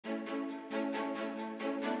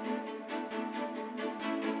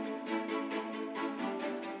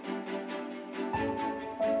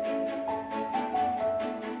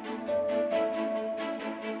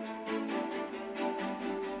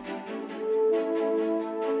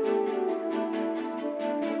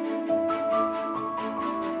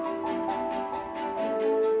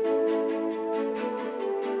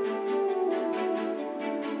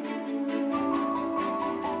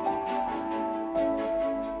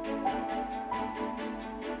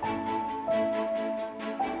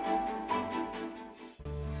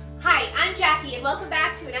and welcome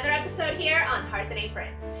back to another episode here on Hearts and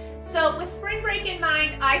Apron. So with spring break in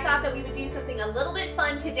mind, I thought that we would do something a little bit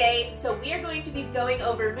fun today. So we are going to be going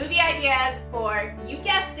over movie ideas for, you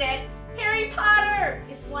guessed it, Harry Potter.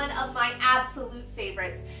 It's one of my absolute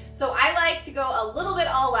favorites. So I like to go a little bit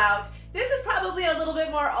all out. This is probably a little bit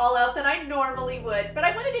more all out than I normally would, but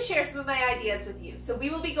I wanted to share some of my ideas with you. So we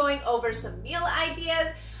will be going over some meal ideas.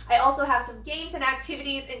 I also have some games and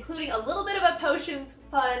activities, including a little bit of a potions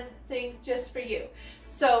fun thing just for you.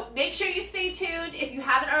 So make sure you stay tuned. If you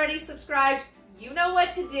haven't already subscribed, you know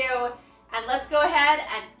what to do. And let's go ahead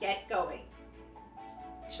and get going.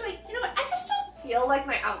 Actually, you know what? I just don't feel like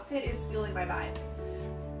my outfit is feeling my vibe.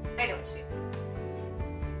 I know what to do.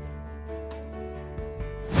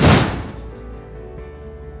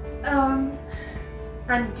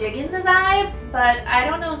 I'm digging the vibe, but I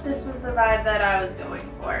don't know if this was the vibe that I was going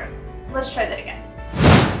for. Let's try that again.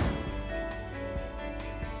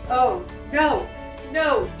 Oh, no,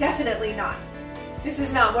 no, definitely not. This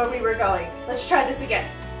is not where we were going. Let's try this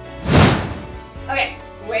again. Okay,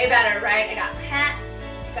 way better, right? I got my hat,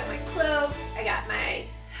 got my cloak, I got my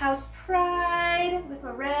house pride with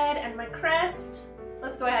my red and my crest.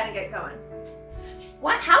 Let's go ahead and get going.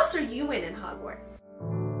 What house are you in Hogwarts?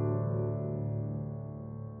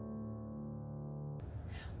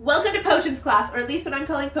 Welcome to Potions class, or at least what I'm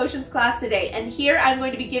calling Potions class today. And here I'm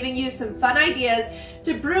going to be giving you some fun ideas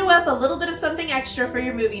to brew up a little bit of something extra for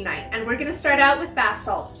your movie night. And we're gonna start out with bath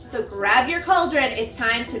salts. So grab your cauldron, it's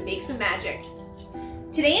time to make some magic.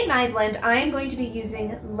 Today in my blend, I am going to be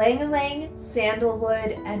using ylang-ylang,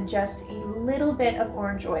 sandalwood, and just a little bit of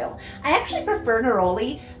orange oil. I actually prefer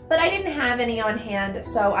neroli, but I didn't have any on hand,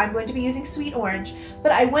 so I'm going to be using sweet orange.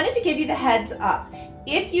 But I wanted to give you the heads up.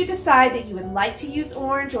 If you decide that you would like to use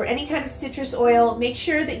orange or any kind of citrus oil, make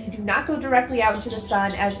sure that you do not go directly out into the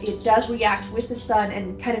sun, as it does react with the sun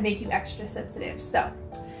and kind of make you extra sensitive. So,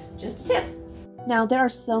 just a tip. Now, there are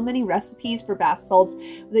so many recipes for bath salts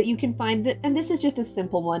that you can find, and this is just a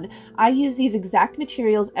simple one. I use these exact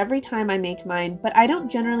materials every time I make mine, but I don't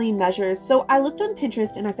generally measure, so I looked on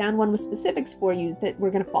Pinterest and I found one with specifics for you that we're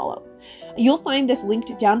going to follow. You'll find this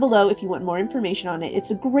linked down below if you want more information on it. It's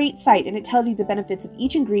a great site and it tells you the benefits of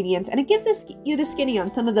each ingredient, and it gives you the skinny on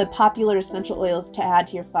some of the popular essential oils to add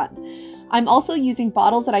to your fun. I'm also using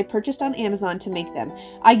bottles that I purchased on Amazon to make them.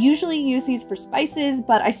 I usually use these for spices,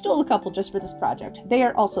 but I stole a couple just for this project. They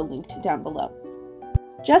are also linked down below.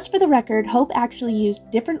 Just for the record, Hope actually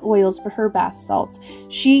used different oils for her bath salts.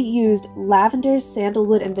 She used lavender,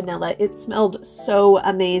 sandalwood, and vanilla. It smelled so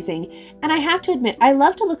amazing. And I have to admit, I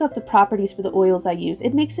love to look up the properties for the oils I use.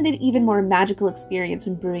 It makes it an even more magical experience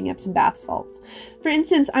when brewing up some bath salts. For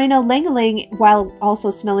instance, I know ylang-ylang, while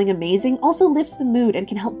also smelling amazing, also lifts the mood and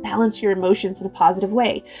can help balance your emotions in a positive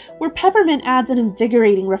way, where peppermint adds an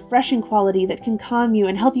invigorating, refreshing quality that can calm you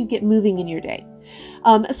and help you get moving in your day.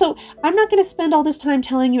 So I'm not going to spend all this time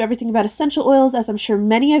telling you everything about essential oils, as I'm sure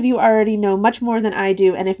many of you already know much more than I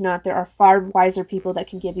do, and if not, there are far wiser people that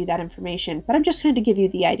can give you that information, but I'm just going to give you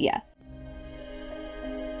the idea.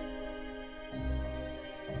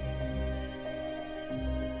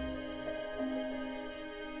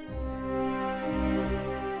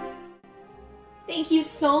 Thank you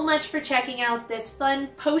so much for checking out this fun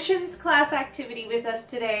potions class activity with us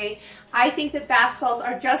today. I think that bath salts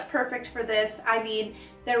are just perfect for this. I mean,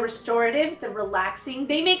 they're restorative, they're relaxing,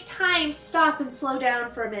 they make time stop and slow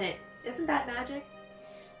down for a minute. Isn't that magic?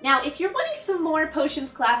 Now, if you're wanting some more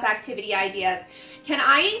potions class activity ideas, can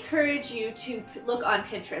I encourage you to look on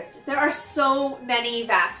Pinterest? There are so many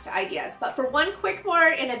vast ideas, but for one quick more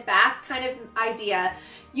in a bath kind of idea,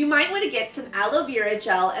 you might want to get some aloe vera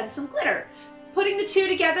gel and some glitter. Putting the two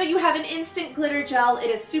together, you have an instant glitter gel. It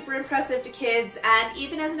is super impressive to kids, and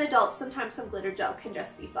even as an adult, sometimes some glitter gel can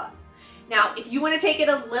just be fun. Now, if you want to take it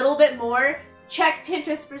a little bit more, check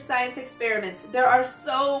Pinterest for science experiments. There are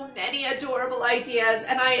so many adorable ideas,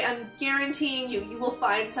 and I am guaranteeing you, you will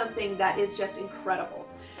find something that is just incredible.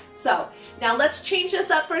 So, now let's change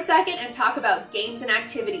this up for a second and talk about games and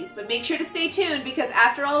activities, but make sure to stay tuned, because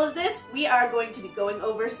after all of this, we are going to be going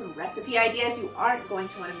over some recipe ideas you aren't going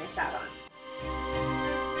to want to miss out on.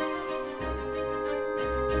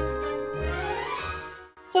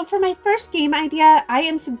 So for my first game idea, I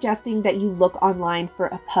am suggesting that you look online for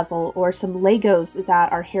a puzzle or some Legos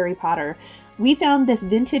that are Harry Potter. We found this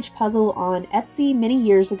vintage puzzle on Etsy many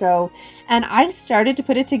years ago, and I started to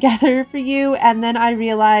put it together for you, and then I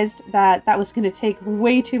realized that that was going to take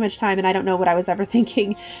way too much time, and I don't know what I was ever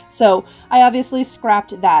thinking. So I obviously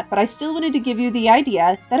scrapped that, but I still wanted to give you the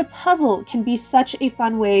idea that a puzzle can be such a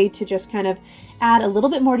fun way to just kind of add a little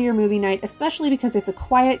bit more to your movie night, especially because it's a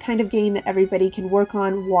quiet kind of game that everybody can work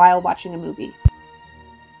on while watching a movie.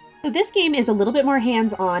 So this game is a little bit more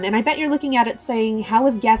hands-on, and I bet you're looking at it saying, how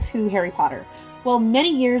is Guess Who Harry Potter? Well,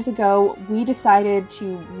 many years ago, we decided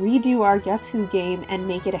to redo our Guess Who game and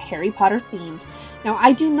make it a Harry Potter themed. Now,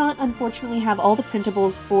 I do not unfortunately have all the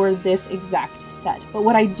printables for this exact set, but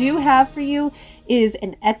what I do have for you is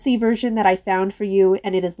an Etsy version that I found for you,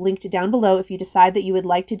 and it is linked down below if you decide that you would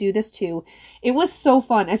like to do this too. It was so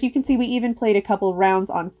fun. As you can see, we even played a couple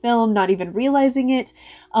rounds on film, not even realizing it,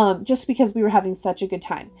 just because we were having such a good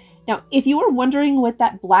time. Now, if you were wondering what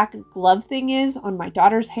that black glove thing is on my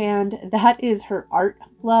daughter's hand, that is her art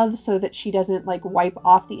glove so that she doesn't like wipe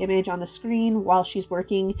off the image on the screen while she's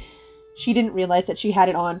working. She didn't realize that she had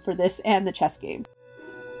it on for this and the chess game.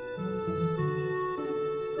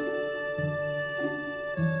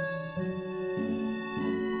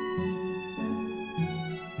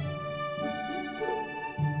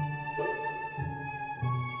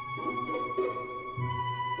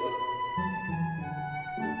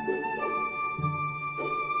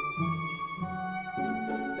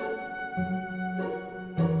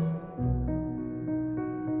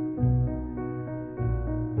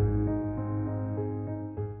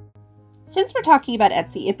 Since we're talking about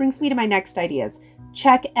Etsy, it brings me to my next ideas.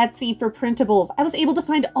 Check Etsy for printables. I was able to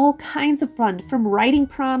find all kinds of fun, from writing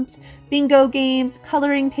prompts, bingo games,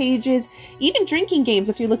 coloring pages, even drinking games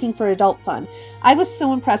if you're looking for adult fun. I was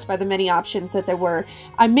so impressed by the many options that there were.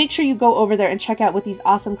 Make sure you go over there and check out what these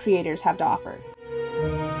awesome creators have to offer.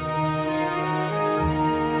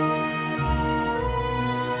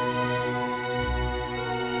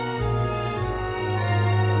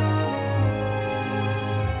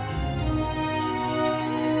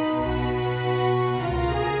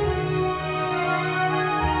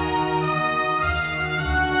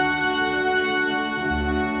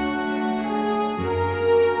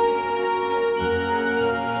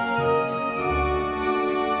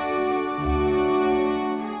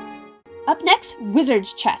 Up next,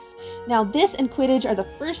 Wizard's Chess. Now this and Quidditch are the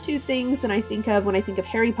first two things that I think of when I think of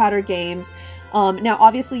Harry Potter games. Now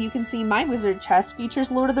obviously you can see my Wizard Chess features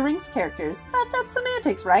Lord of the Rings characters, but that's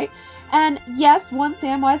semantics, right? And yes, one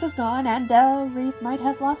Samwise is gone, and Wreath might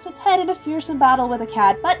have lost its head in a fearsome battle with a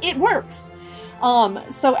cat, but it works!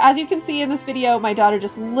 So as you can see in this video, my daughter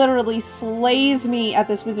just literally slays me at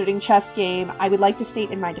this wizarding chess game. I would like to state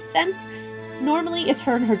in my defense, normally it's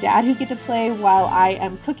her and her dad who get to play while I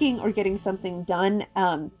am cooking or getting something done.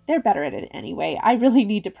 They're better at it anyway. I really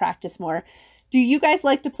need to practice more. Do you guys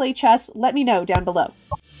like to play chess? Let me know down below.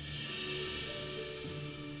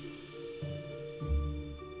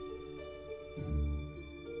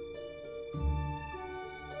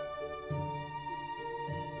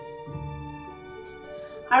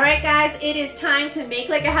 Alright guys, it is time to make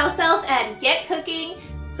like a house elf and get cooking.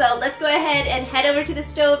 So let's go ahead and head over to the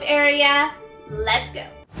stove area. Let's go.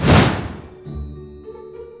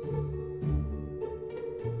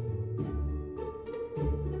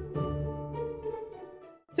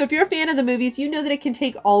 So if you're a fan of the movies, you know that it can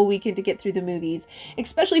take all weekend to get through the movies,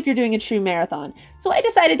 especially if you're doing a true marathon. So I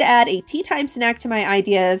decided to add a tea time snack to my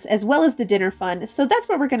ideas as well as the dinner fun, so that's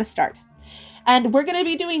where we're going to start. And we're going to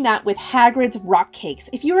be doing that with Hagrid's rock cakes.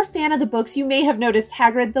 If you're a fan of the books, you may have noticed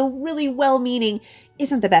Hagrid, though really well-meaning,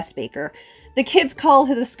 isn't the best baker. The kids call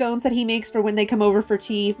the scones that he makes for when they come over for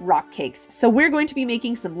tea rock cakes. So we're going to be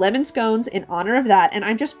making some lemon scones in honor of that, and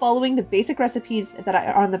I'm just following the basic recipes that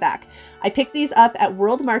are on the back. I picked these up at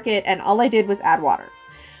World Market, and all I did was add water.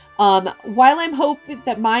 While I'm hoping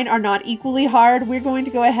that mine are not equally hard, we're going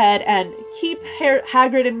to go ahead and keep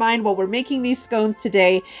Hagrid in mind while we're making these scones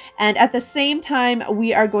today. And at the same time,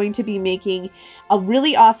 we are going to be making a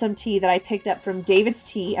really awesome tea that I picked up from David's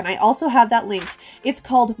Tea. And I also have that linked. It's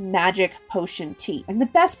called Magic Potion Tea. And the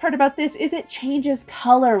best part about this is it changes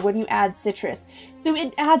color when you add citrus. So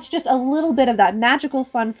it adds just a little bit of that magical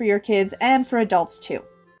fun for your kids and for adults too.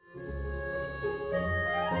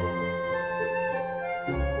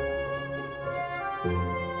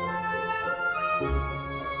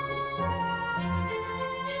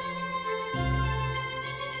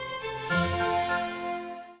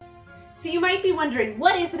 So you might be wondering,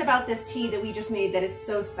 what is it about this tea that we just made that is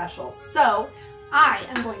so special? So I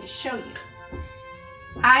am going to show you.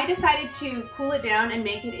 I decided to cool it down and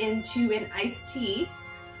make it into an iced tea.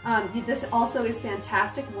 This also is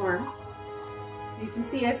fantastic warm. You can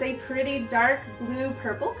see it's a pretty dark blue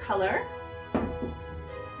purple color.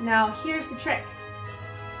 Now here's the trick.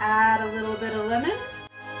 Add a little bit of lemon.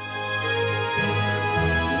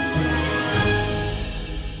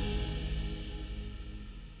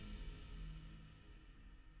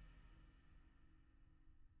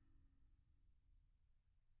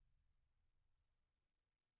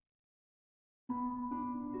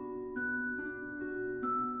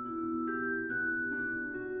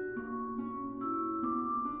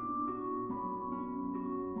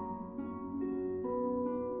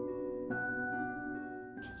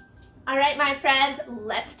 All right, my friends,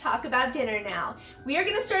 let's talk about dinner now. We are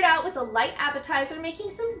gonna start out with a light appetizer,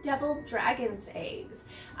 making some deviled dragon's eggs.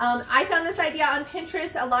 I found this idea on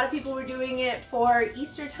Pinterest. A lot of people were doing it for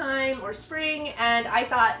Easter time or spring, and I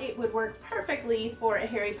thought it would work perfectly for a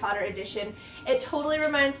Harry Potter edition. It totally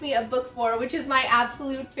reminds me of book 4, which is my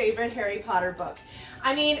absolute favorite Harry Potter book.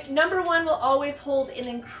 I mean, number 1 will always hold an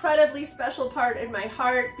incredibly special part in my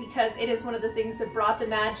heart because it is one of the things that brought the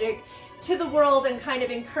magic to the world and kind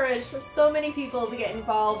of encouraged so many people to get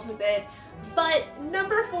involved with it. But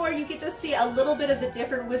number 4, you get to see a little bit of the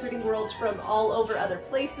different wizarding worlds from all over other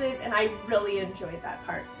places, and I really enjoyed that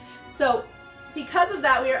part. So because of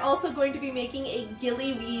that, we are also going to be making a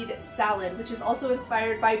gillyweed salad, which is also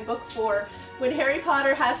inspired by book 4, when Harry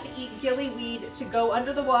Potter has to eat gillyweed to go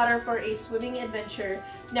under the water for a swimming adventure.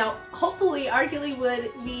 Now, hopefully our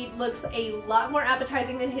gillyweed looks a lot more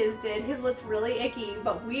appetizing than his did. His looked really icky,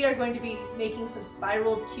 but we are going to be making some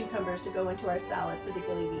spiraled cucumbers to go into our salad for the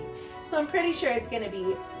gillyweed. So I'm pretty sure it's going to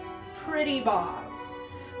be pretty bomb.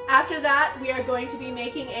 After that, we are going to be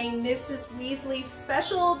making a Mrs. Weasley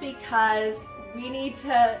special because we need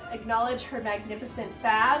to acknowledge her magnificent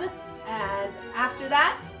fab. And after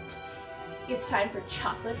that, it's time for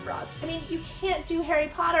chocolate frogs. I mean, you can't do Harry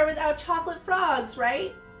Potter without chocolate frogs,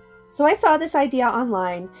 right? So I saw this idea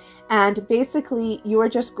online, and basically you are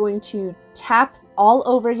just going to tap all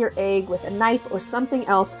over your egg with a knife or something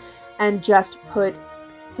else and just put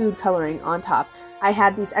food coloring on top. I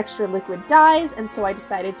had these extra liquid dyes, and so I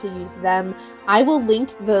decided to use them. I will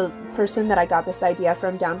link the person that I got this idea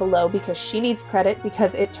from down below because she needs credit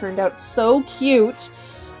because it turned out so cute.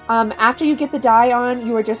 After you get the dye on,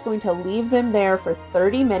 you are just going to leave them there for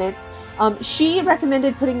 30 minutes. She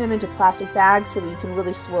recommended putting them into plastic bags so that you can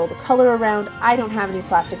really swirl the color around. I don't have any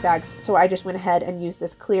plastic bags, so I just went ahead and used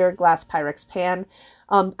this clear glass Pyrex pan.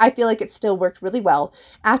 I feel like it still worked really well.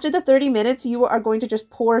 After the 30 minutes, you are going to just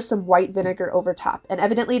pour some white vinegar over top. And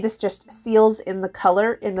evidently this just seals in the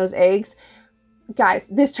color in those eggs. Guys,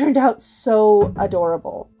 this turned out so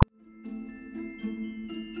adorable.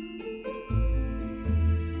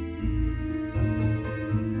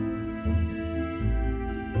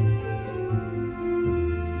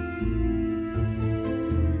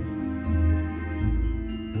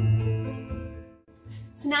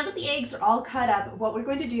 So now that the eggs are all cut up, what we're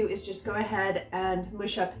going to do is just go ahead and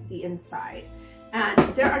mush up the inside. And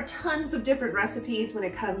there are tons of different recipes when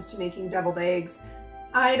it comes to making deviled eggs.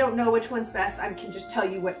 I don't know which one's best. I can just tell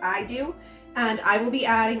you what I do. And I will be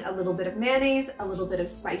adding a little bit of mayonnaise, a little bit of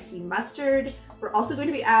spicy mustard. We're also going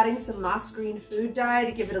to be adding some moss green food dye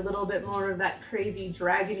to give it a little bit more of that crazy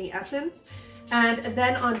dragony essence. And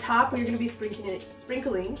then on top, we're going to be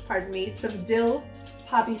sprinkling, some dill,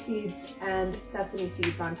 poppy seeds, and sesame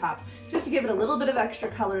seeds on top, just to give it a little bit of extra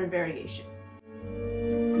color and variation.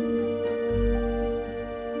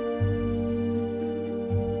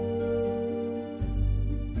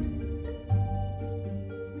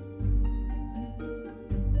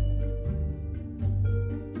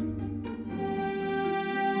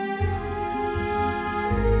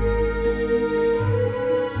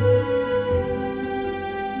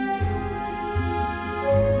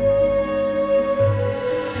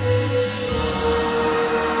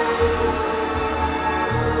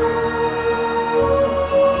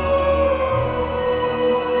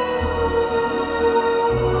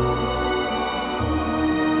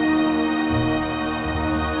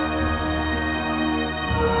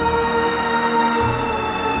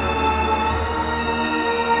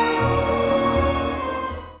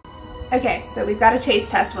 Okay, so we've got to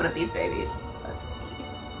taste test one of these babies. Let's see.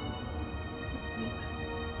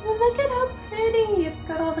 Oh, look at how pretty! It's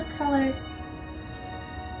got all the colors.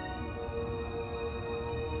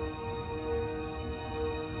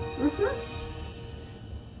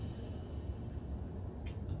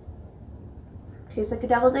 Tastes like a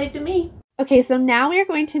deviled egg to me. Okay, so now we are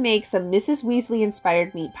going to make some Mrs. Weasley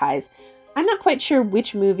inspired meat pies. I'm not quite sure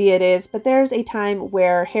which movie it is, but there's a time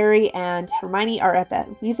where Harry and Hermione are at the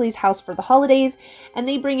Weasley's house for the holidays, and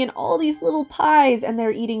they bring in all these little pies and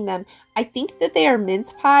they're eating them. I think that they are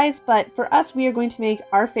mince pies, but for us, we are going to make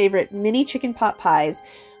our favorite mini chicken pot pies.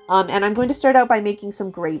 And I'm going to start out by making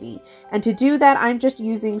some gravy. And to do that, I'm just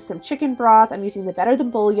using some chicken broth. I'm using the better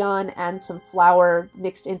than bouillon and some flour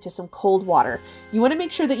mixed into some cold water. You want to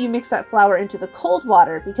make sure that you mix that flour into the cold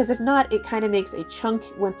water, because if not, it kind of makes a chunk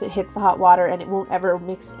once it hits the hot water and it won't ever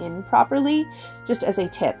mix in properly, just as a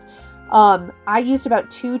tip. I used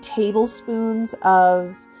about 2 tablespoons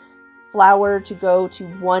of flour to go to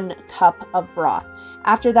 1 cup of broth.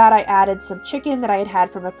 After that, I added some chicken that I had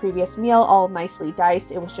had from a previous meal, all nicely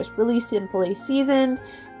diced. It was just really simply seasoned,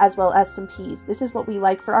 as well as some peas. This is what we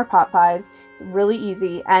like for our pot pies. It's really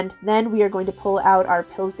easy. And then we are going to pull out our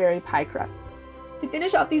Pillsbury pie crusts. To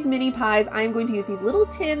finish off these mini pies, I'm going to use these little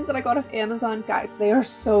tins that I got off Amazon. Guys, they are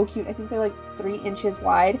so cute. I think they're like 3 inches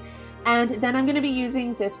wide. And then I'm going to be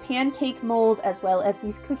using this pancake mold as well as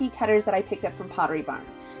these cookie cutters that I picked up from Pottery Barn.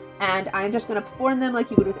 And I'm just going to form them like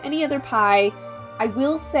you would with any other pie. I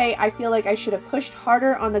will say I feel like I should have pushed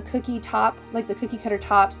harder on the cookie top, like the cookie cutter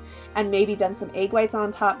tops, and maybe done some egg whites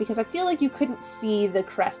on top, because I feel like you couldn't see the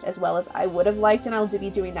crest as well as I would have liked, and I'll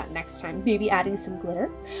be doing that next time, maybe adding some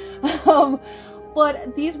glitter.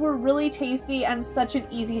 But these were really tasty and such an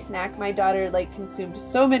easy snack. My daughter like consumed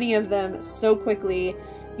so many of them so quickly.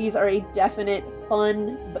 These are a definite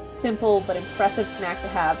fun, but simple, but impressive snack to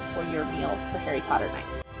have for your meal for Harry Potter night.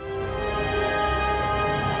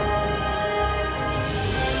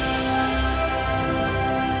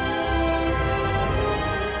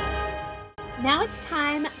 Now it's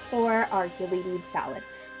time for our gillyweed salad.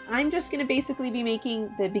 I'm just going to basically be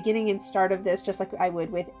making the beginning and start of this just like I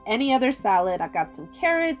would with any other salad. I've got some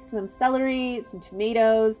carrots, some celery, some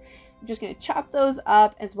tomatoes. I'm just going to chop those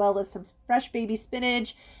up, as well as some fresh baby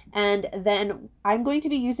spinach. And then I'm going to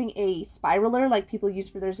be using a spiraler like people use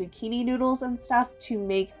for their zucchini noodles and stuff to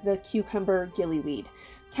make the cucumber gillyweed.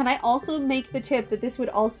 Can I also make the tip that this would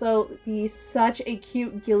also be such a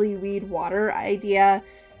cute gillyweed water idea?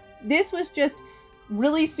 This was just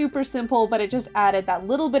really super simple, but it just added that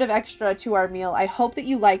little bit of extra to our meal. I hope that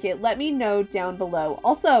you like it. Let me know down below.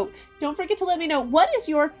 Also, don't forget to let me know, what is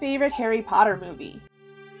your favorite Harry Potter movie?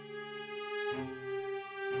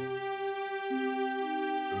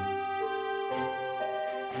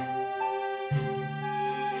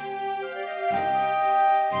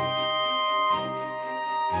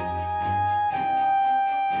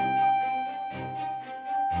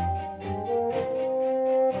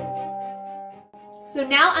 So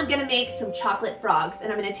now I'm gonna make some chocolate frogs,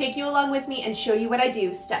 and I'm gonna take you along with me and show you what I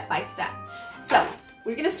do step by step. So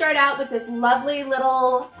we're gonna start out with this lovely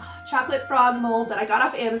little chocolate frog mold that I got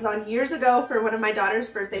off Amazon years ago for one of my daughter's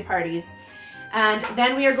birthday parties. And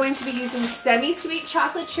then we are going to be using semi-sweet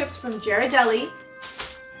chocolate chips from Ghirardelli,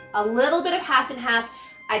 a little bit of half and half.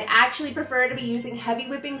 I'd actually prefer to be using heavy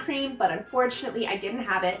whipping cream, but unfortunately I didn't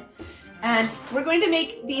have it. And we're going to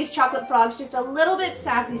make these chocolate frogs just a little bit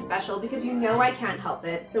sassy special, because you know I can't help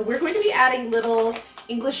it. So we're going to be adding little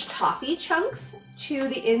English toffee chunks to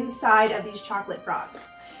the inside of these chocolate frogs.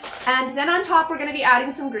 And then on top we're going to be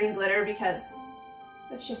adding some green glitter, because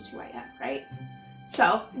that's just who I am, right?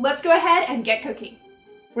 So let's go ahead and get cooking.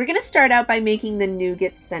 We're going to start out by making the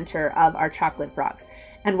nougat center of our chocolate frogs.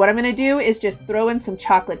 And what I'm going to do is just throw in some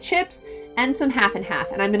chocolate chips and some half and half,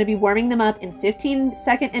 and I'm going to be warming them up in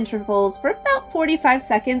 15-second intervals for about 45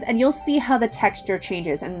 seconds, and you'll see how the texture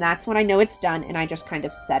changes, and that's when I know it's done, and I just kind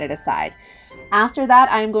of set it aside. After that,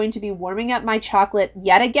 I'm going to be warming up my chocolate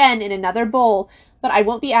yet again in another bowl, but I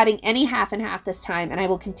won't be adding any half and half this time, and I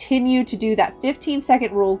will continue to do that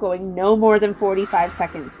 15-second rule, going no more than 45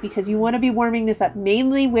 seconds, because you want to be warming this up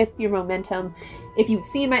mainly with your momentum. If you've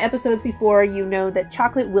seen my episodes before, you know that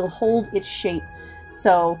chocolate will hold its shape,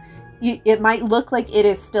 so it might look like it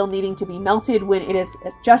is still needing to be melted when it is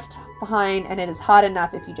just fine and it is hot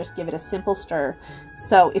enough if you just give it a simple stir.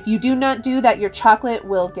 So if you do not do that, your chocolate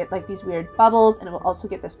will get like these weird bubbles, and it will also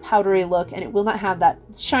get this powdery look, and it will not have that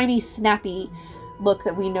shiny, snappy look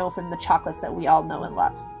that we know from the chocolates that we all know and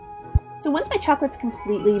love. So once my chocolate's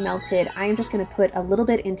completely melted, I am just going to put a little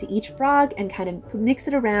bit into each frog and kind of mix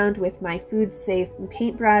it around with my food safe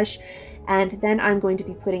paintbrush. And then I'm going to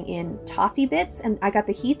be putting in toffee bits, and I got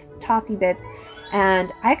the Heath toffee bits,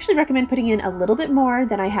 and I actually recommend putting in a little bit more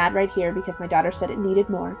than I had right here because my daughter said it needed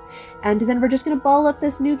more. And then we're just going to ball up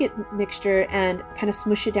this nougat mixture and kind of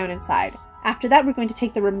smush it down inside. After that, we're going to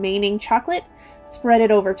take the remaining chocolate, spread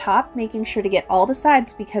it over top, making sure to get all the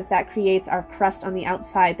sides because that creates our crust on the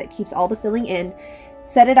outside that keeps all the filling in.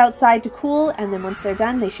 Set it outside to cool, and then once they're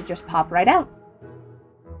done, they should just pop right out.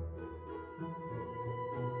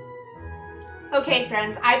 Okay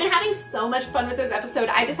friends, I've been having so much fun with this episode,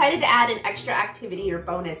 I decided to add an extra activity or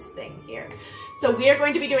bonus thing here. So we are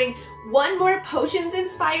going to be doing one more potions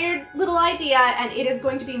inspired little idea, and it is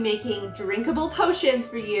going to be making drinkable potions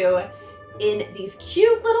for you in these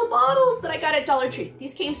cute little bottles that I got at Dollar Tree.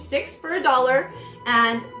 These came 6 for $1,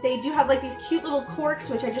 and they do have like these cute little corks,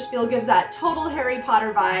 which I just feel gives that total Harry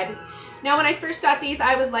Potter vibe. Now when I first got these,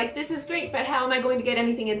 I was like, this is great, but how am I going to get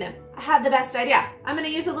anything in them? I had the best idea. I'm going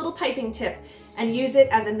to use a little piping tip and use it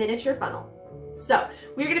as a miniature funnel. So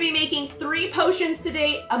we're gonna be making 3 potions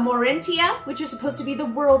today. A Morintia, which is supposed to be the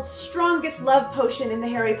world's strongest love potion in the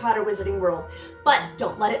Harry Potter wizarding world. But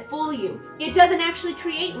don't let it fool you. It doesn't actually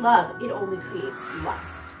create love, it only creates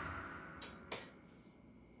lust.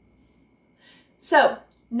 So,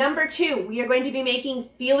 number 2, we are going to be making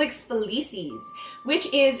Felix Felicis,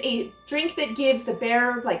 which is a drink that gives the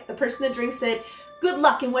bearer, like the person that drinks it, good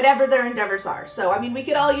luck in whatever their endeavors are. So, I mean, we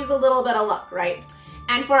could all use a little bit of luck, right?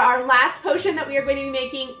 And for our last potion that we are going to be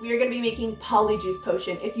making, we are going to be making Polyjuice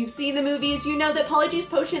Potion. If you've seen the movies, you know that Polyjuice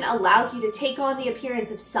Potion allows you to take on the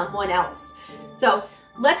appearance of someone else. So,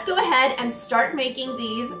 let's go ahead and start making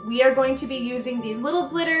these. We are going to be using these little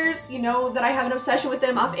glitters. You know that I have an obsession with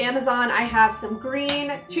them off Amazon. I have some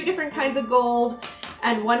green, 2 different kinds of gold,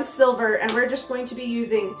 and 1 silver. And we're just going to be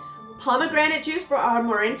using pomegranate juice for our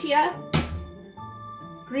Morintia,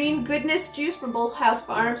 green goodness juice from Both House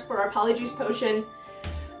Farms for our Polyjuice Potion,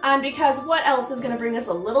 and because what else is going to bring us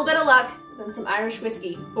a little bit of luck than some Irish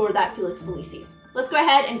whiskey for that Felix Felicis. Let's go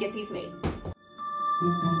ahead and get these made.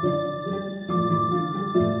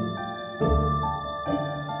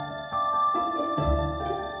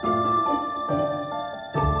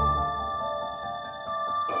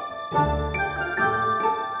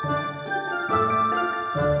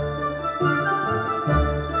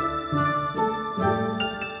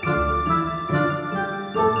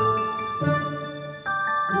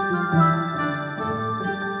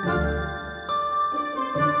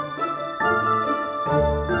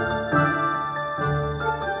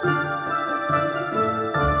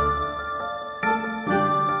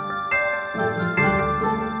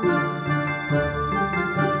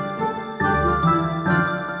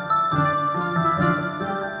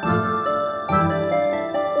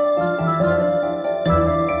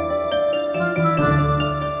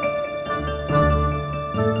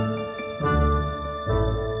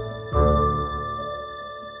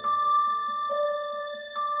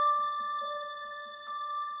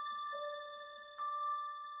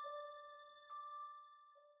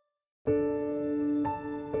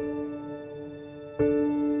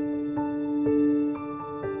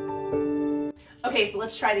 Okay, so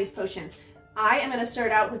let's try these potions. I am going to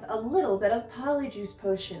start out with a little bit of Polyjuice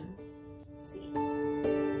Potion. Let's see.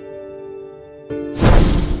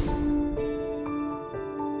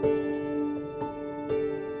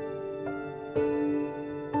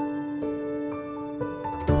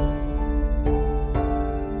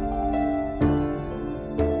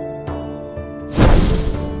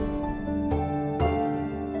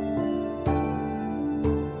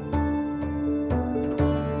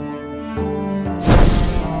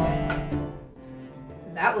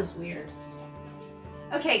 That was weird.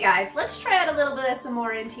 Okay guys, let's try out a little bit of some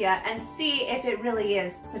Morintia and see if it really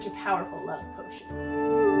is such a powerful love potion.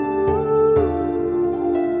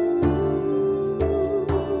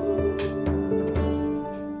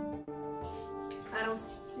 I don't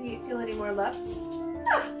feel any more love.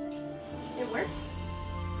 Ah, it worked.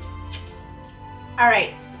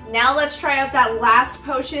 Alright, now let's try out that last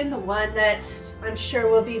potion, the one that I'm sure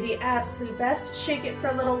will be the absolute best. Shake it for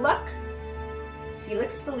a little luck.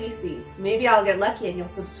 Felix Felicis. Maybe I'll get lucky and you'll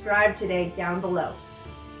subscribe today down below.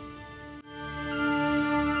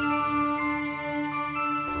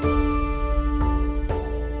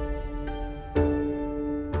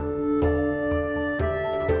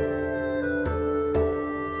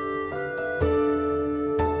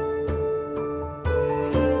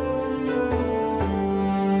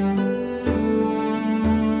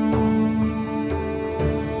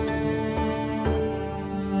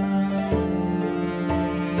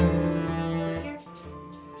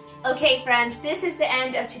 Okay friends, this is the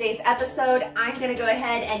end of today's episode. I'm gonna go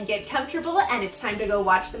ahead and get comfortable and it's time to go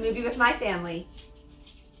watch the movie with my family.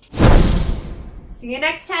 See you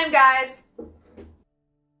next time, guys.